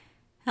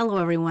Hello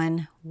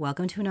everyone,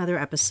 welcome to another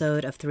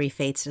episode of Three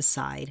Fates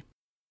Decide.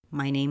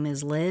 My name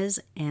is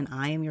Liz and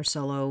I am your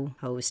solo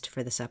host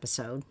for this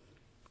episode.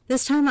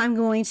 This time I'm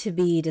going to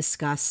be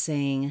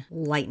discussing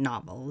light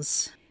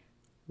novels.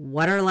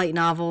 What are light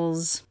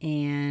novels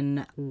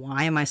and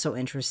why am I so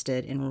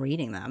interested in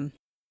reading them?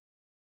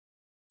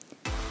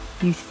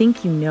 You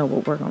think you know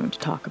what we're going to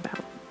talk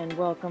about. And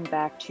welcome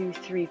back to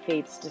Three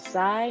Fates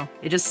Decide.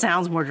 It just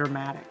sounds more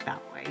dramatic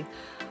that way.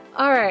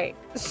 Alright,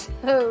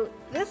 so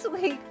this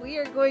week we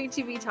are going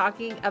to be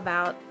talking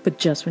about... But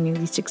just when you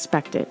least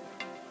expect it,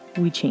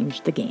 we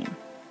changed the game.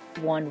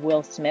 One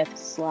Will Smith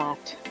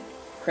slapped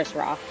Chris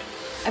Rock.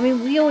 I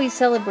mean, we always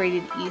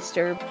celebrated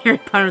Easter. Harry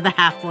Potter the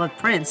Half-Blood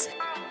Prince.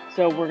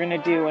 So we're going to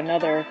do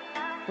another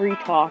free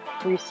talk,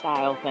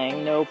 freestyle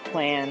thing, no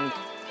planned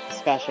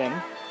discussion.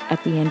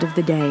 At the end of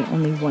the day,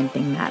 only one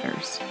thing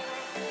matters.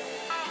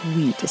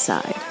 We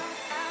decide.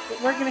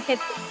 We're going to hit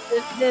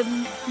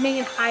the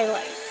main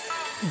highlights.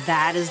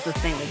 That is the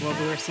thing, like what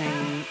we were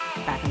saying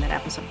back in that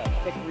episode.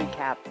 Quick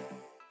recap.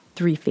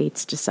 Three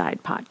Fates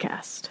Decide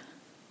podcast.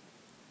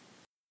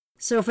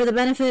 So for the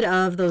benefit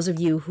of those of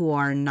you who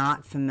are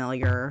not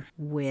familiar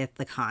with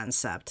the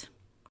concept,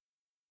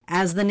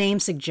 as the name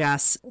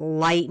suggests,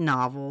 light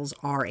novels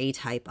are a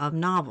type of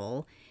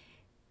novel.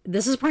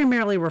 This is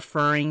primarily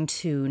referring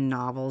to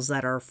novels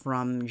that are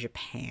from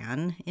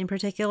Japan in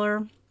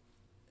particular.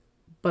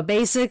 But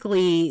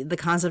basically, the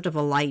concept of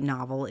a light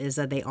novel is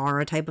that they are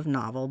a type of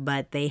novel,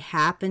 but they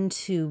happen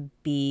to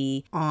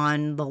be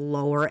on the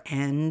lower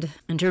end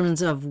in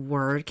terms of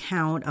word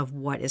count of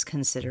what is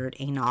considered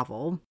a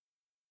novel.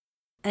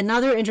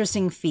 Another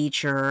interesting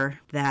feature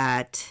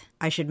that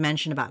I should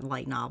mention about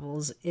light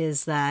novels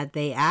is that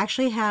they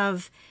actually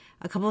have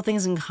a couple of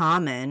things in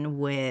common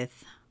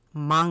with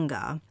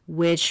manga,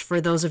 which for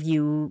those of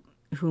you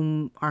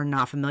who are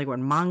not familiar with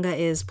what manga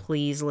is,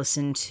 please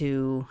listen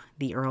to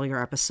the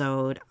earlier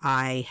episode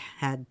I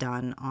had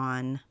done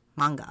on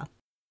manga.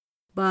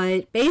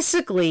 But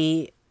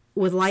basically,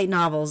 with light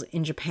novels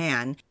in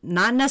Japan,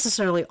 not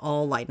necessarily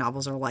all light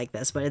novels are like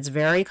this, but it's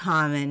very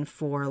common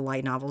for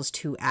light novels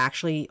to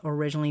actually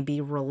originally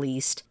be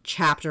released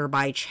chapter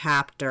by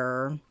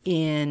chapter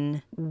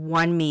in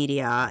one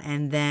media,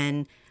 and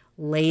then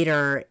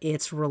later,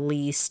 it's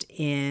released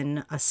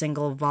in a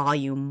single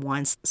volume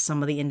once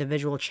some of the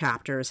individual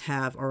chapters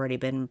have already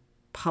been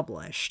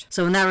published.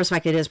 So in that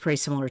respect, it is pretty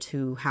similar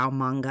to how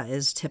manga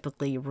is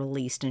typically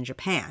released in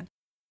Japan.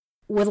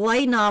 With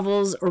light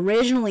novels,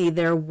 originally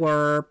there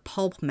were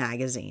pulp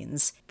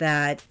magazines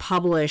that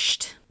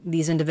published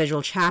these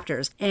individual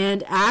chapters.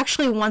 And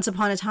actually, once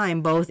upon a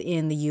time, both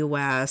in the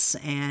US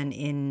and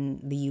in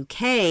the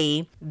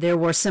UK, there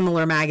were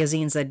similar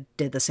magazines that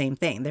did the same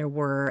thing. There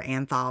were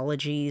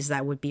anthologies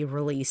that would be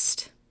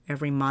released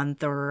every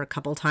month or a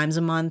couple times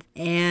a month,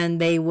 and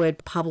they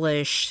would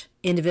publish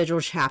individual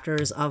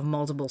chapters of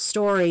multiple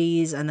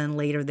stories, and then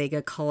later they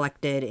get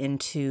collected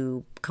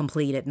into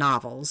completed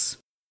novels.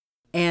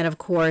 And of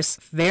course,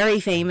 very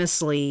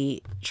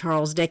famously,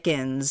 Charles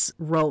Dickens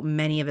wrote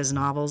many of his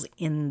novels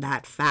in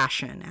that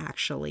fashion,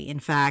 actually. In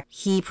fact,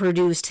 he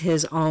produced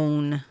his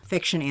own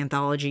fiction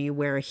anthology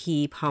where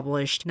he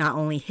published not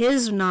only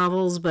his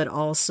novels, but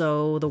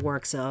also the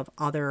works of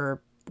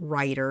other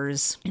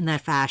writers in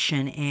that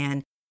fashion.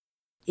 And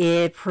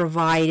it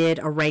provided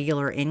a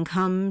regular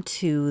income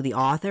to the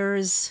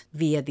authors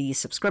via these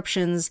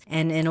subscriptions,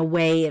 and in a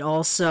way it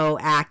also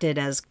acted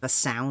as a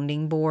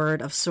sounding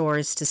board of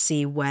sorts to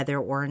see whether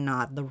or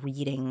not the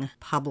reading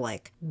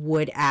public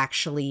would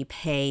actually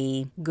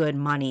pay good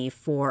money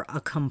for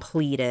a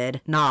completed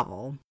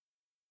novel.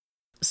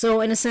 So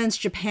in a sense,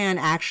 Japan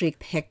actually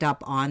picked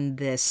up on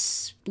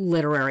this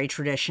literary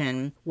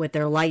tradition with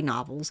their light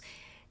novels.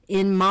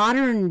 In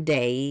modern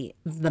day,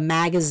 the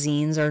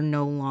magazines are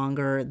no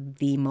longer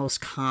the most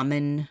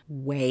common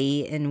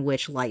way in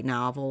which light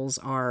novels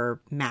are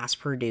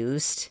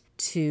mass-produced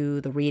to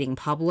the reading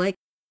public.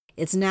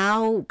 It's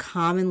now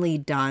commonly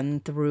done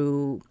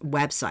through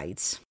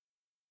websites.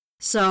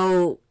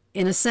 So,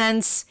 in a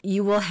sense,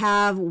 you will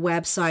have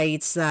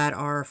websites that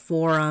are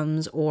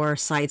forums or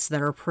sites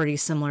that are pretty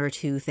similar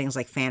to things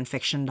like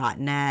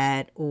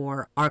fanfiction.net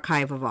or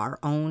Archive of Our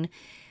Own,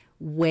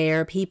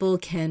 where people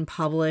can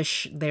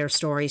publish their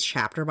stories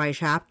chapter by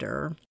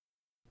chapter.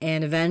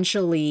 And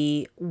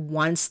eventually,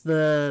 once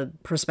the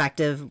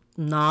prospective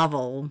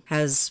novel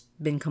has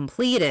been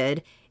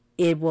completed,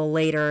 it will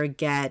later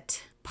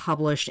get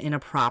published in a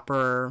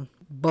proper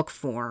book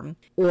form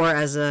or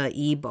as an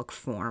ebook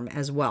form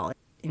as well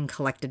in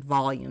collected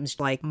volumes,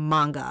 like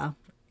manga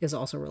is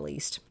also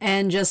released.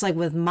 And just like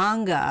with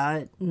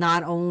manga,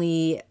 not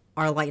only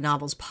are light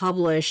novels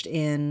published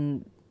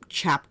in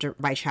chapter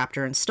by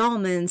chapter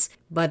installments,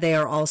 but they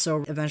are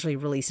also eventually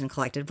released in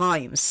collected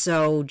volumes.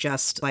 So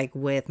just like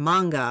with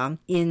manga,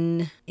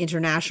 in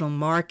international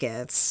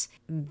markets,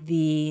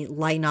 the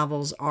light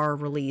novels are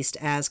released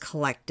as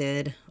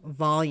collected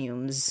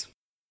volumes.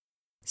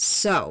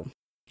 So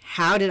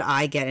how did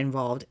I get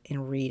involved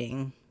in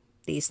reading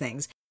these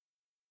things?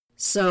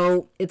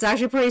 So it's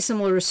actually a pretty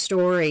similar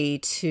story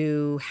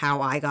to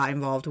how I got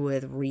involved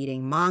with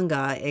reading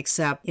manga,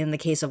 except in the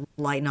case of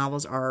light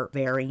novels are a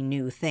very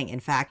new thing. In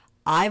fact,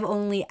 I've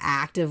only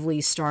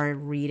actively started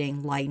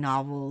reading light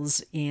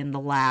novels in the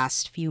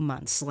last few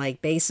months.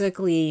 Like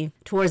basically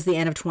towards the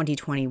end of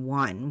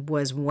 2021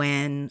 was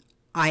when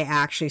I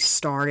actually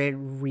started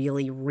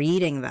really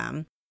reading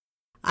them.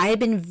 I had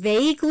been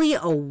vaguely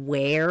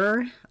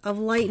aware of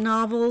light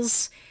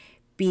novels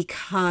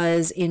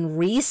because in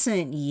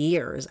recent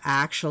years,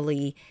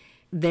 actually,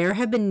 there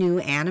have been new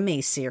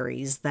anime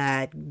series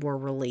that were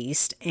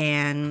released,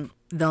 and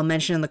they'll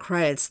mention in the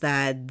credits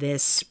that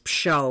this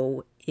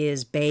show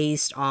is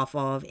based off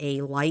of a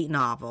light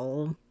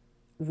novel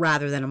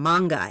rather than a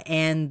manga.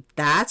 And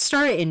that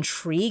started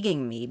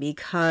intriguing me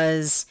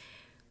because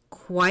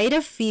quite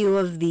a few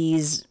of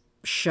these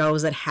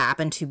shows that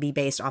happen to be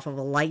based off of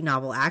a light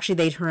novel, actually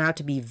they turn out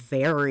to be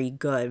very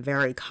good,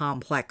 very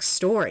complex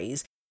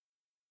stories.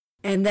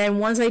 And then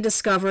once I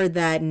discovered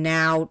that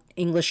now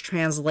English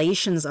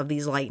translations of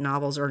these light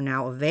novels are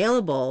now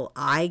available,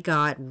 I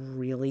got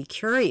really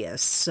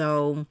curious.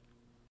 So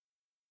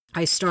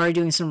I started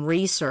doing some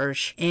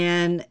research,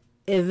 and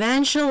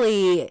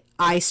eventually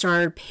I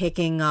started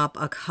picking up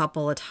a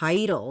couple of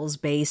titles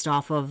based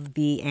off of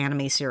the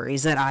anime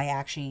series that I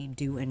actually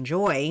do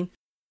enjoy.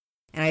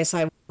 And I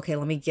decided, okay,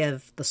 let me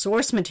give the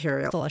source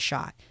material a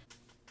shot.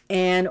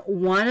 And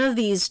one of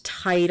these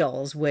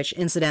titles, which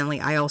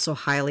incidentally I also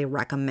highly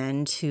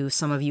recommend to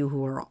some of you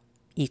who are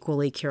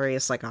equally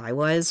curious like I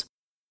was,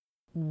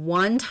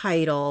 one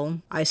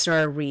title I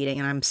started reading,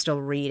 and I'm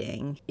still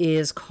reading,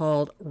 is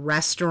called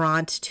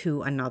Restaurant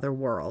to Another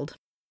World.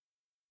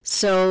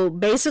 So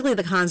basically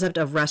the concept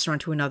of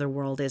Restaurant to Another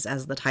World is,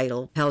 as the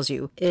title tells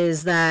you,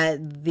 is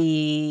that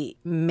the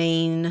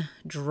main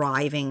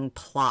driving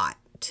plot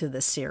to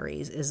the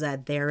series is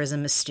that there is a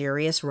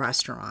mysterious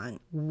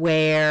restaurant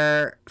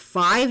where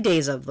 5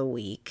 days of the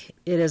week,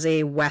 it is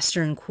a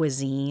Western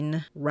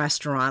cuisine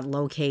restaurant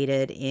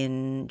located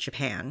in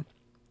Japan.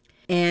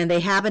 And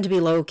they happen to be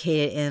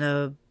located in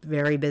a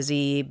very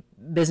busy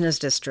business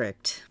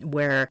district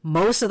where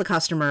most of the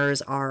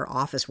customers are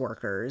office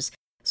workers.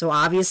 So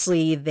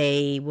obviously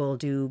they will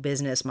do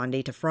business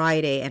Monday to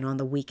Friday, and on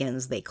the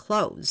weekends they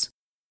close.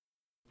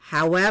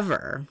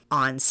 However,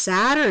 on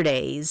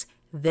Saturdays,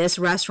 this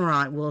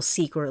restaurant will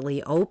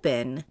secretly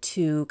open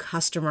to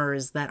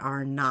customers that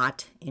are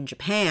not in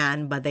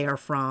Japan, but they are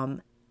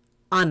from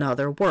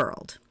another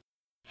world.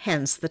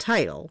 Hence the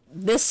title.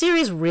 This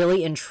series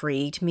really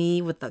intrigued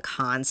me with the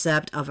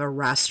concept of a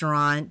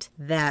restaurant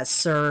that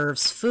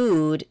serves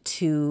food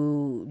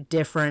to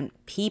different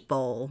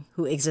people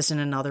who exist in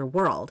another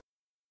world.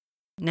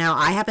 Now,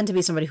 I happen to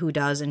be somebody who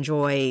does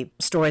enjoy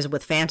stories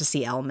with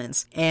fantasy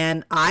elements,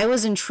 and I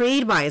was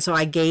intrigued by it, so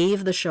I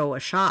gave the show a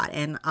shot,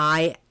 and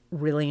I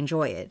really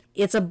enjoy it.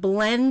 It's a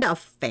blend of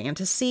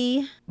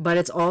fantasy, but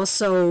it's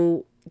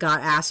also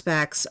got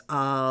aspects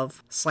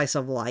of slice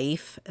of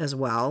life as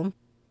well.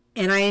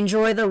 And I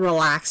enjoy the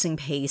relaxing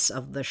pace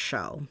of the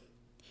show.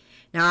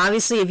 Now,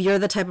 obviously, if you're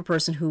the type of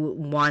person who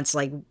wants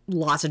like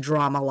lots of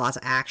drama, lots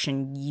of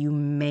action, you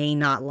may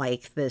not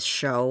like this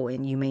show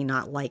and you may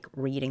not like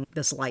reading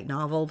this light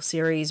novel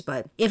series.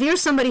 But if you're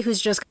somebody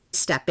who's just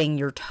stepping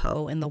your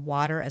toe in the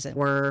water, as it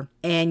were,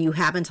 and you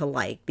happen to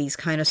like these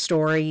kind of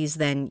stories,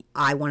 then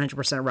I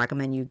 100%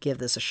 recommend you give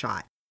this a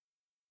shot.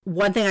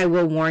 One thing I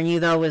will warn you,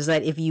 though, is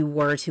that if you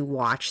were to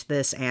watch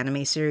this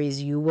anime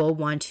series, you will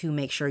want to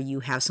make sure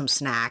you have some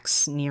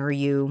snacks near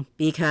you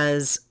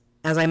because,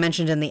 as I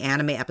mentioned in the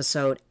anime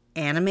episode,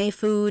 anime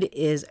food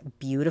is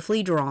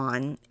beautifully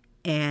drawn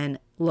and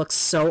looks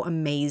so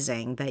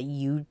amazing that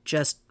you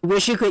just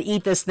wish you could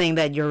eat this thing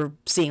that you're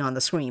seeing on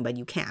the screen, but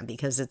you can't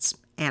because it's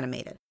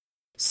animated.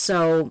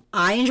 So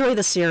I enjoy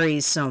the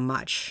series so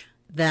much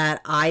that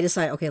I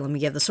decided, okay, let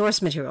me give the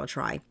source material a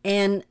try.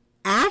 And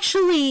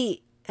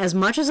actually, as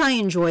much as I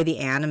enjoy the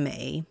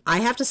anime,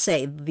 I have to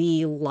say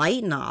the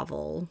light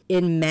novel,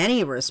 in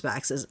many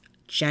respects, is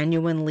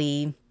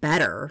genuinely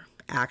better,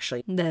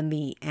 actually, than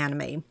the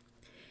anime.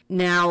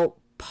 Now,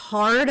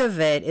 part of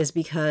it is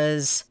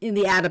because in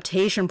the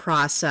adaptation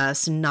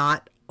process,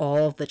 not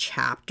all of the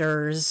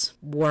chapters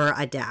were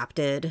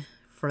adapted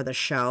for the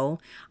show.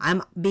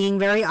 I'm being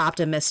very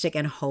optimistic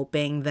and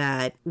hoping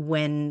that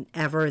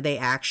whenever they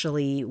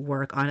actually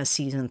work on a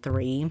season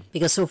 3,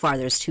 because so far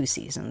there's 2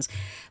 seasons,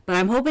 but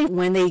I'm hoping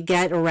when they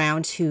get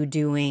around to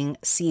doing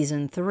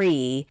season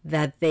 3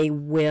 that they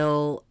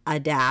will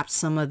adapt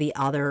some of the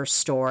other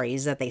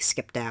stories that they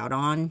skipped out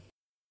on.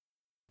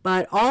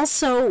 But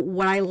also,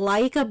 what I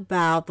like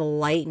about the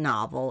light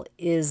novel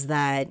is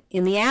that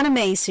in the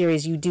anime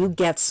series, you do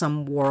get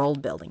some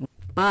world building.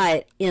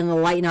 But in the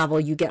light novel,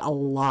 you get a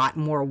lot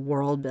more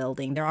world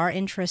building. There are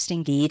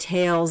interesting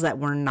details that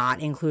were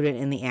not included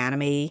in the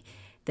anime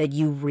that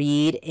you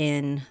read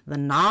in the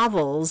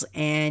novels,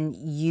 and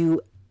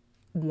you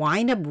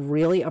wind up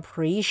really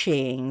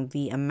appreciating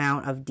the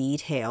amount of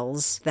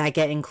details that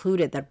get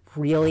included that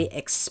really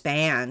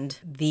expand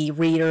the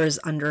reader's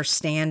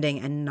understanding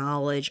and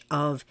knowledge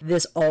of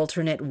this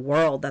alternate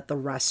world that the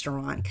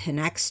restaurant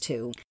connects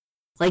to.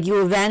 Like,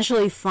 you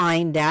eventually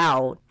find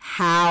out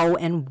how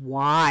and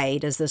why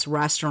does this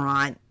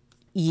restaurant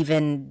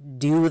even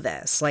do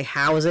this? Like,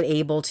 how is it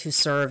able to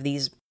serve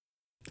these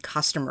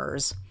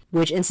customers?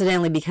 Which,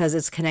 incidentally, because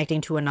it's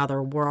connecting to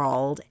another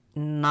world,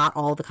 not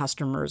all the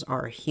customers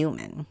are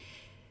human.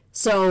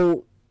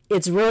 So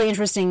it's really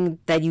interesting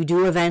that you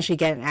do eventually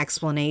get an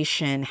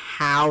explanation.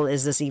 How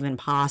is this even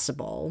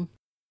possible?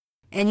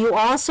 And you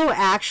also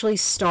actually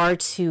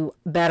start to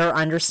better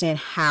understand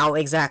how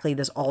exactly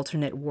this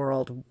alternate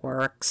world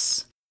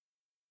works.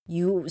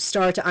 You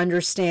start to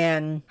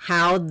understand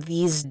how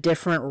these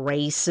different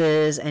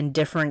races and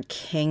different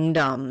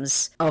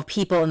kingdoms of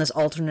people in this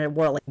alternate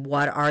world, like,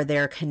 what are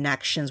their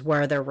connections, what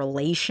are their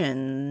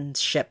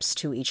relationships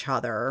to each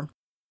other.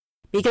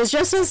 Because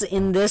just as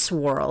in this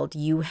world,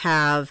 you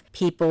have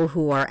people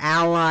who are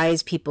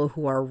allies, people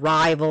who are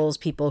rivals,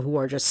 people who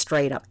are just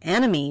straight up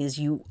enemies,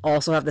 you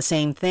also have the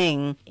same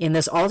thing in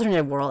this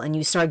alternate world, and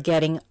you start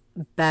getting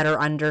better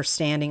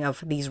understanding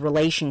of these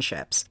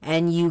relationships,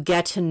 and you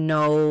get to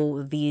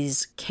know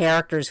these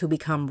characters who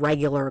become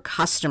regular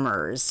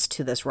customers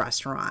to this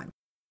restaurant.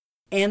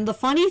 And the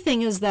funny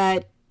thing is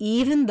that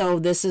even though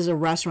this is a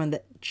restaurant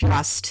that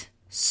just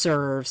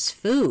serves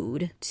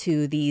food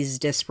to these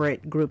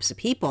disparate groups of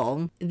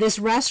people, this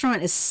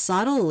restaurant is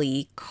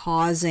subtly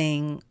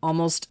causing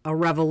almost a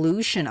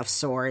revolution of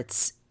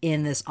sorts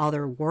in this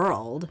other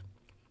world.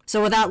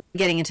 So without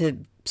getting into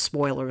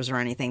spoilers or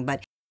anything,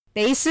 but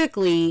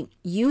basically,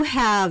 you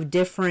have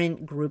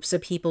different groups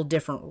of people,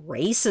 different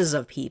races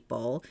of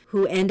people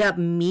who end up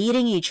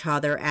meeting each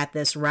other at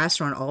this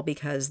restaurant, all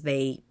because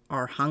they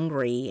are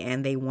hungry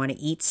and they want to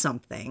eat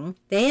something.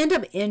 They end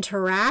up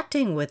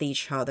interacting with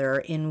each other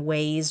in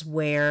ways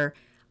where,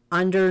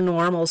 under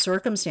normal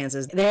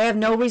circumstances, they have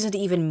no reason to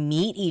even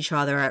meet each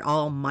other at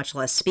all, much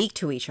less speak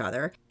to each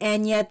other.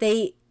 And yet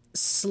they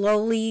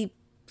slowly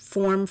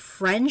form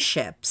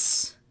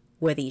friendships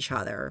with each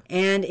other.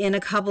 And in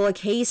a couple of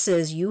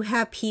cases, you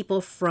have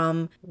people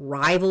from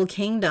rival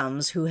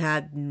kingdoms who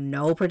had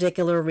no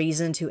particular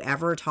reason to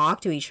ever talk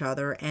to each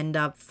other end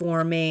up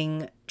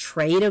forming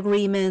trade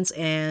agreements,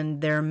 and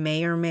there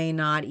may or may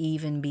not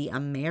even be a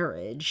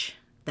marriage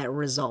that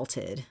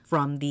resulted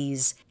from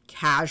these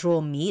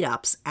casual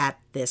meetups at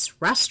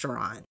this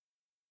restaurant.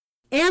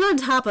 And on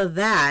top of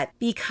that,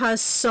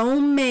 because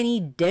so many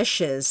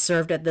dishes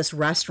served at this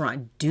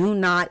restaurant do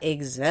not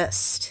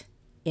exist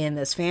in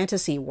this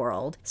fantasy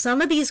world, some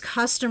of these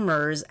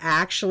customers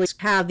actually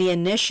have the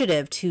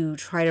initiative to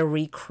try to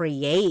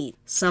recreate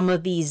some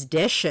of these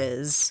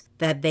dishes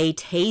that they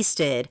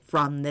tasted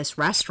from this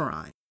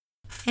restaurant.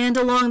 And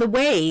along the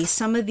way,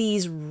 some of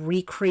these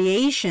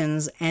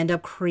recreations end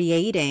up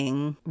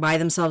creating by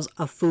themselves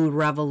a food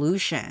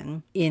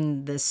revolution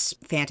in this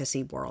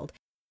fantasy world.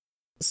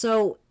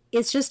 So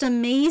it's just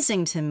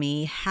amazing to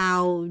me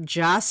how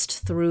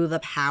just through the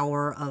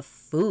power of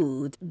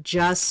food,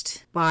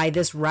 just by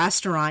this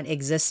restaurant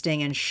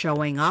existing and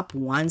showing up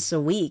once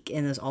a week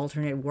in this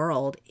alternate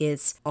world,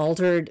 it's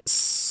altered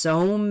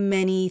so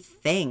many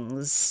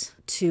things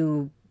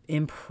to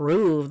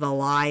improve the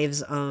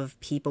lives of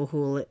people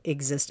who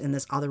exist in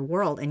this other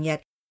world. And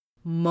yet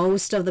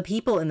most of the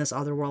people in this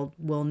other world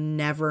will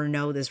never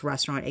know this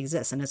restaurant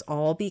exists. And it's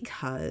all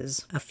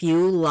because a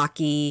few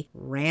lucky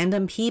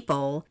random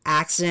people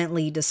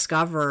accidentally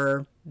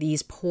discover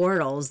these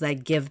portals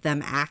that give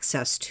them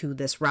access to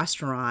this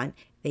restaurant.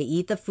 They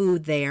eat the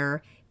food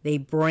there. They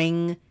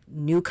bring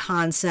new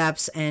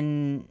concepts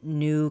and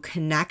new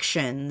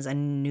connections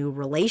and new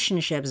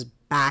relationships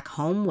back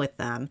home with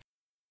them.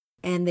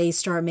 And they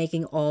start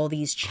making all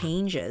these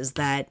changes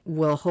that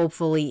will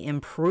hopefully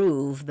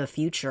improve the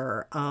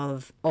future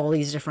of all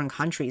these different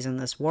countries in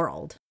this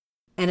world.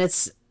 And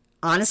it's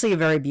honestly a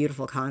very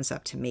beautiful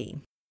concept to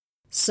me.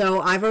 So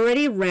I've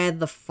already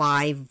read the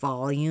 5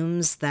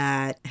 volumes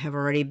that have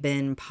already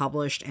been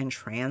published and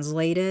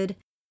translated.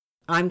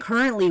 I'm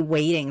currently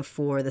waiting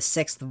for the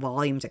 6th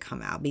volume to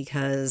come out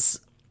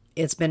because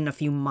it's been a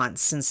few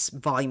months since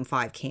volume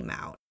 5 came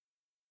out.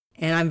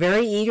 And I'm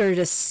very eager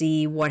to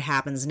see what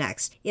happens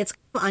next. It's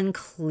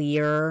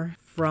unclear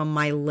from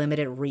my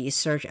limited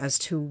research as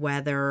to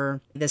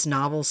whether this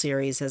novel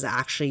series has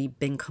actually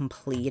been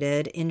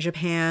completed in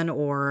Japan,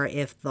 or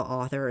if the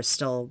author is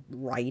still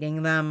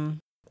writing them,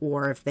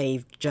 or if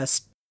they've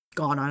just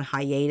gone on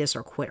hiatus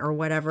or quit or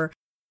whatever.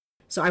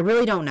 So I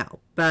really don't know.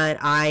 But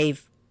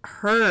I've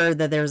heard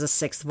that there's a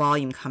 6th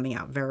volume coming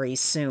out very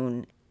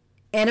soon.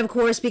 And of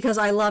course, because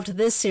I loved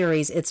this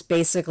series, it's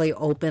basically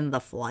opened the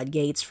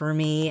floodgates for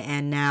me,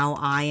 and now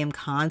I am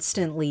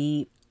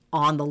constantly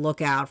on the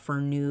lookout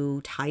for new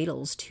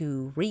titles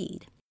to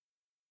read.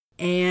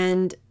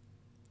 And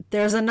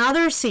there's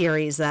another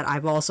series that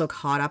I've also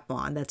caught up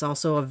on that's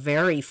also a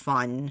very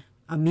fun,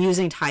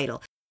 amusing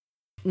title.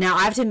 Now,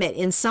 I have to admit,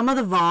 in some of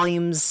the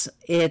volumes,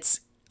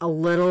 it's a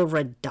little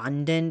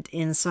redundant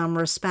in some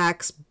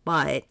respects,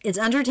 but it's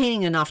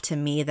entertaining enough to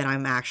me that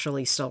I'm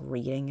actually still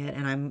reading it,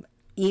 and I'm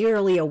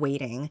eagerly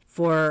awaiting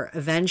for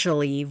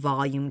eventually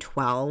volume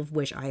 12,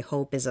 which I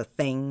hope is a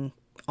thing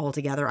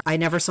altogether. I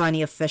never saw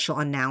any official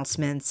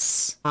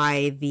announcements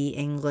by the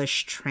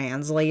English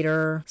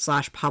translator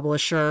 /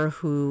 publisher,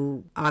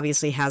 who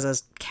obviously has a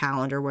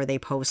calendar where they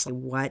post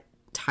what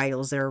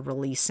titles they're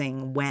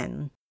releasing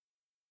when.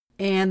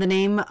 And the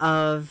name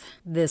of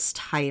this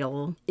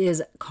title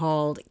is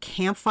called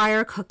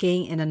Campfire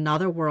Cooking in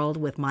Another World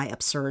with My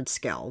Absurd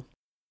Skill.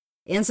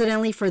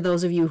 Incidentally, for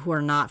those of you who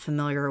are not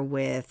familiar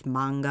with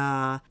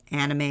manga,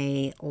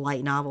 anime,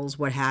 light novels,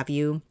 what have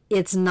you,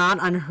 it's not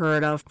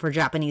unheard of for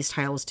Japanese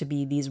titles to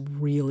be these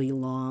really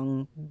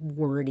long,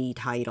 wordy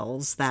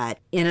titles that,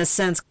 in a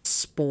sense,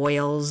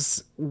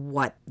 spoils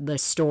what the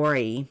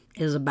story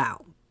is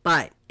about.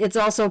 But it's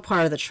also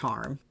part of the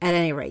charm. At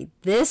any rate,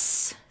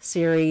 this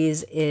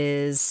series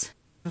is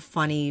a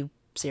funny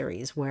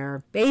series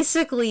where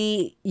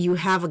basically you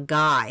have a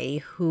guy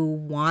who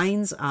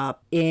winds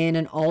up in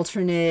an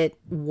alternate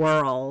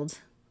world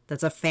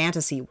that's a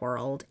fantasy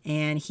world,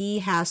 and he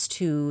has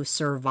to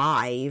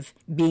survive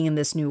being in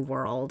this new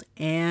world,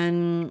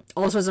 and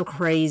all sorts of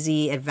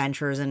crazy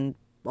adventures and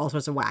all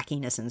sorts of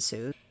wackiness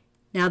ensues.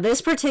 Now,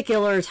 this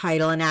particular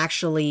title and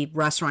actually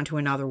Restaurant to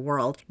Another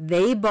World,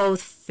 they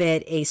both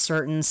fit a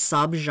certain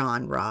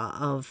subgenre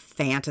of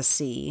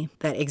fantasy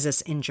that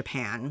exists in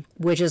Japan,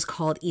 which is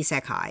called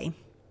isekai.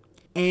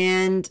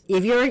 And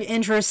if you're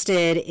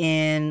interested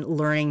in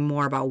learning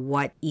more about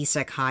what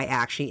isekai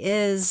actually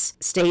is,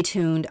 stay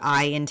tuned.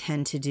 I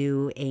intend to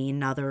do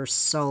another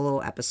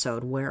solo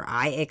episode where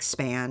I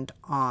expand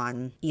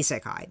on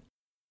isekai.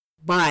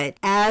 But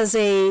as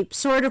a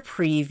sort of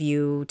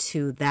preview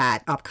to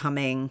that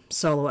upcoming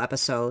solo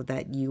episode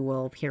that you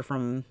will hear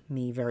from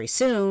me very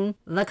soon,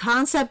 the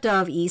concept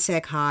of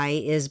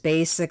isekai is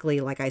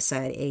basically, like I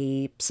said,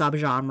 a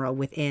subgenre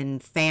within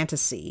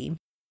fantasy.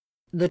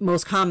 The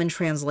most common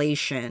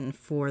translation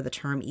for the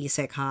term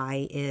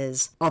isekai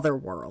is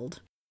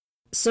otherworld.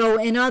 So,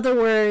 in other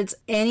words,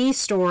 any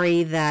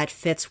story that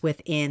fits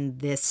within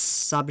this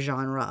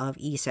subgenre of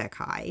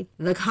isekai,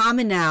 the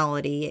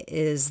commonality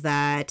is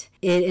that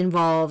it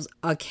involves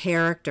a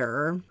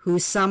character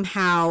who's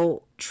somehow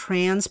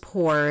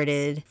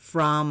transported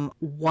from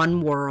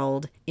one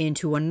world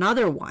into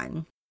another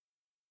one.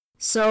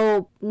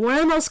 So, one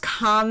of the most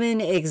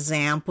common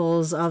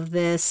examples of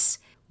this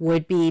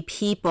would be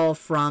people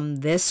from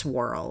this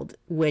world,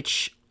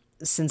 which,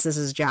 since this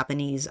is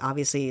Japanese,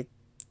 obviously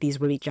these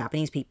would be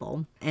Japanese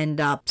people, end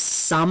up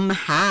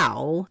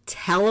somehow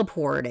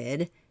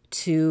teleported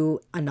to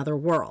another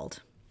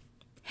world.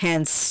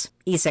 Hence,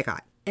 isekai.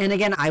 And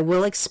again, I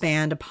will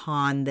expand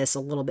upon this a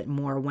little bit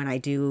more when I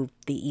do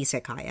the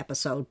isekai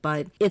episode,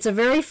 but it's a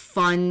very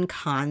fun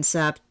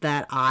concept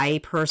that I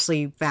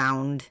personally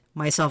found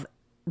myself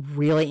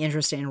really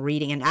interested in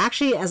reading. And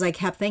actually, as I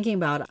kept thinking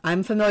about it,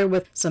 I'm familiar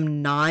with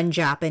some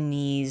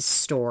non-Japanese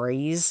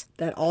stories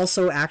that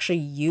also actually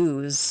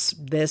use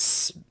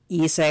this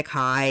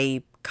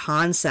isekai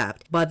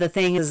concept. But the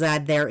thing is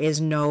that there is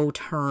no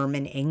term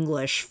in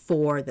English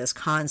for this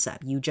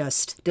concept. You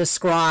just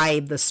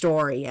describe the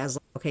story as,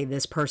 okay,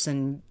 this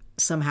person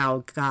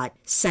somehow got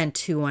sent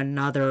to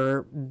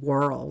another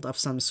world of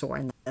some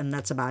sort, and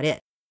that's about it.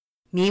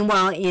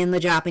 Meanwhile, in the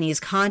Japanese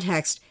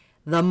context,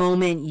 the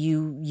moment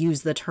you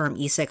use the term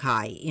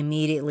isekai,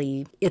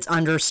 immediately it's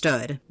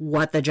understood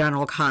what the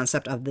general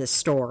concept of this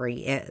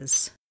story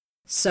is.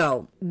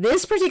 So,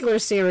 this particular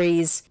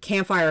series,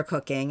 Campfire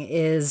Cooking,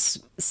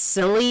 is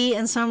silly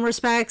in some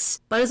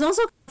respects, but it's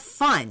also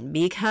fun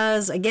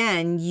because,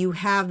 again, you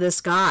have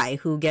this guy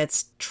who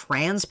gets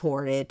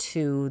transported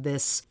to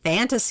this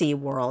fantasy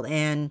world,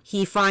 and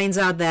he finds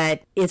out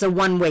that it's a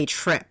one-way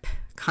trip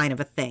kind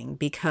of a thing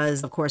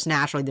because, of course,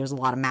 naturally there's a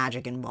lot of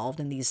magic involved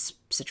in these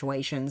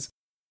situations.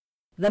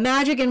 The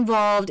magic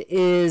involved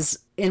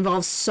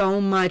involves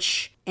so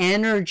much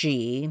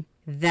energy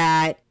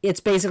that it's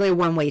basically a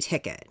one-way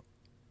ticket.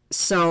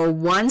 So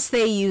once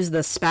they use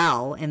the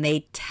spell and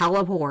they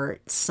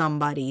teleport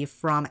somebody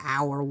from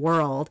our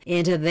world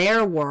into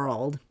their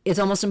world, it's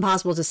almost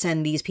impossible to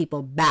send these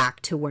people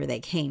back to where they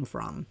came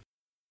from.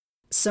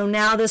 So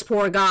now this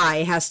poor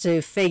guy has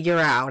to figure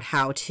out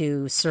how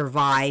to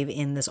survive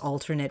in this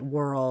alternate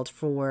world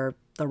for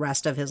the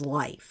rest of his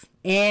life.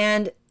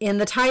 And in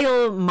the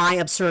title, My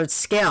Absurd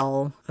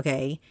Skill,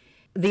 okay,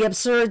 the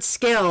absurd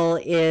skill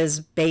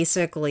is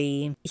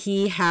basically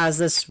he has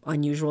this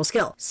unusual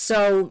skill.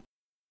 So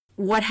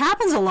what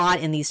happens a lot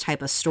in these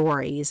type of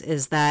stories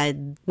is that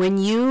when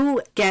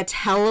you get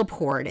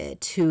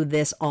teleported to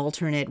this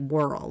alternate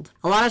world,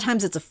 a lot of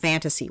times it's a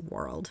fantasy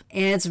world.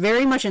 And it's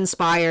very much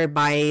inspired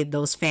by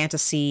those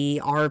fantasy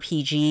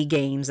RPG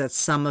games that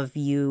some of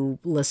you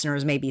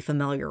listeners may be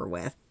familiar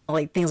with.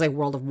 Like things like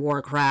World of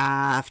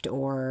Warcraft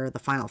or the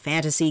Final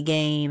Fantasy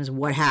games,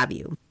 what have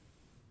you.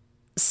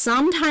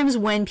 Sometimes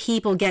when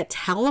people get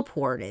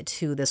teleported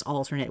to this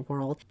alternate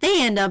world,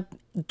 they end up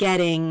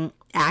getting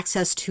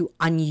access to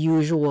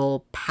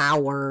unusual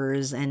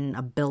powers and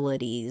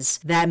abilities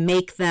that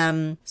make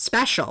them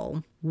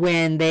special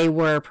when they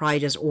were probably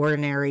just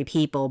ordinary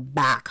people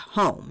back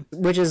home,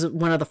 which is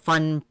one of the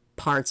fun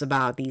parts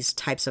about these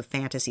types of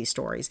fantasy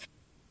stories.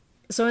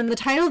 So in the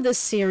title of this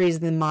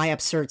series, the My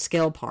Absurd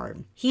Skill part,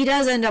 he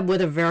does end up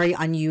with a very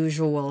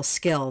unusual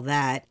skill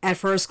that at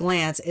first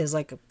glance is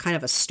like kind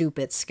of a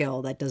stupid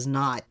skill that does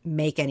not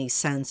make any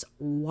sense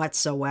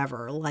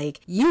whatsoever. Like,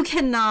 you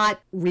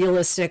cannot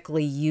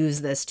realistically use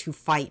this to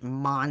fight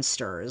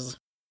monsters.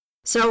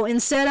 So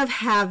instead of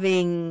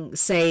having,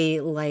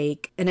 say,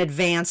 like an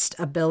advanced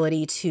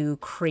ability to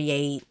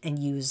create and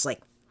use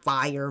like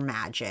fire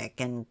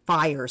magic and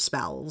fire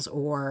spells,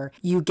 or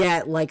you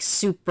get like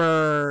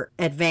super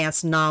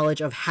advanced knowledge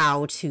of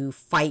how to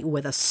fight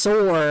with a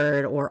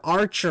sword or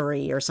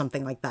archery or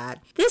something like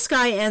that, this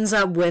guy ends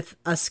up with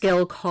a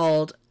skill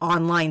called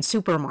Online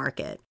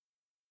Supermarket.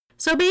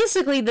 So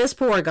basically, this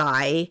poor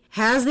guy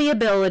has the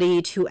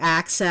ability to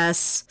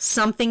access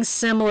something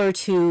similar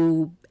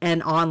to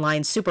an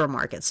online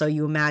supermarket. So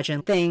you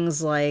imagine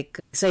things like,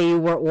 say you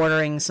were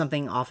ordering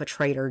something off a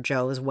Trader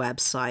Joe's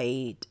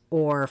website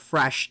or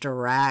Fresh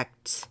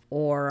Direct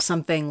or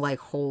something like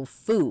Whole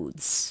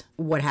Foods,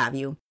 what have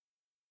you.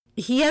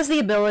 He has the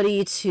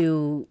ability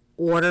to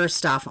order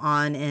stuff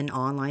on an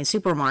online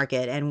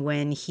supermarket, and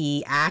when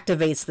he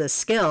activates this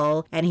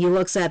skill and he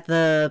looks at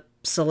the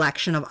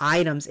selection of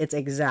items, it's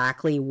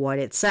exactly what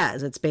it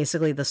says. It's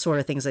basically the sort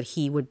of things that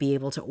he would be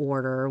able to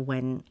order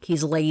when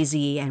he's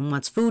lazy and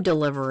wants food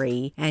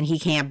delivery and he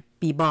can't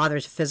be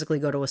bothered to physically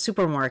go to a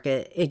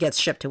supermarket. It gets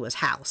shipped to his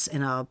house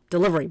in a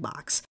delivery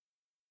box.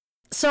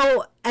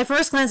 So at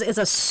first glance, it's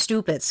a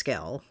stupid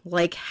skill.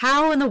 Like,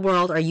 how in the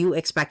world are you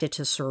expected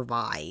to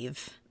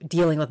survive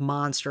dealing with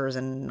monsters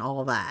and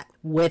all that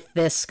with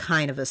this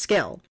kind of a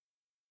skill?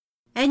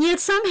 And yet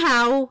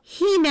somehow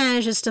he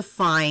manages to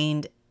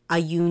find a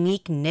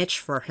unique niche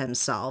for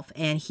himself,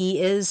 and he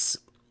is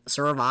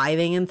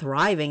surviving and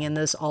thriving in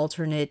this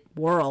alternate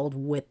world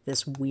with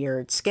this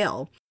weird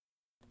skill.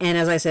 And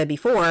as I said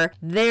before,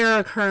 there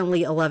are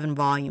currently 11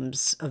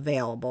 volumes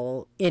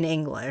available in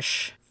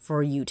English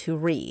for you to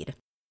read.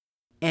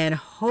 And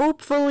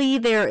hopefully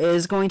there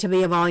is going to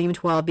be a volume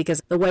 12,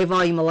 because the way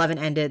volume 11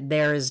 ended,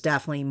 there is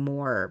definitely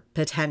more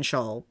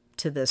potential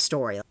to this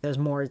story. There's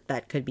more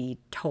that could be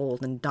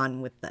told and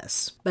done with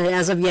this. But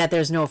as of yet,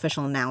 there's no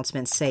official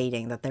announcement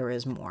stating that there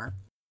is more.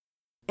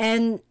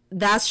 And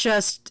that's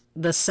just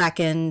the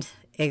second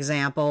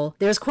example.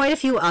 There's quite a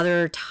few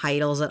other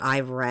titles that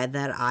I've read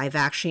that I've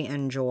actually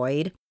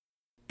enjoyed.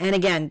 And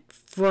again,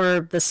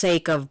 for the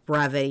sake of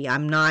brevity,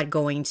 I'm not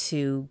going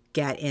to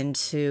get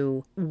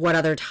into what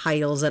other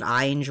titles that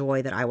I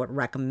enjoy that I would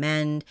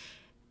recommend.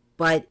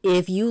 But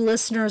if you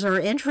listeners are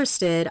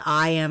interested,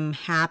 I am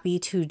happy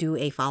to do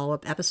a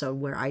follow-up episode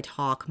where I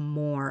talk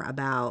more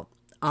about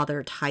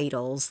other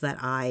titles that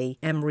I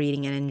am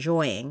reading and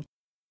enjoying.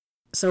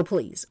 So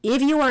please,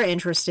 if you are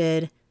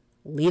interested,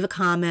 leave a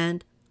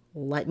comment,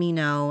 let me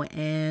know,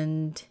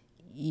 and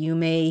you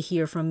may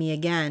hear from me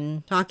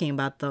again talking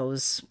about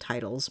those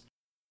titles.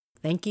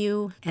 Thank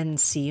you, and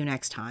see you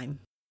next time.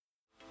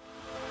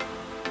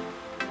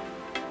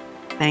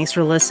 Thanks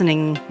for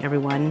listening,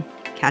 everyone.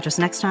 Catch us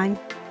next time.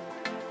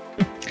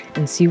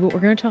 And see what we're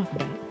going to talk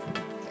about.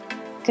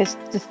 Because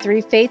the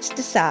three fates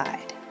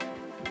decide.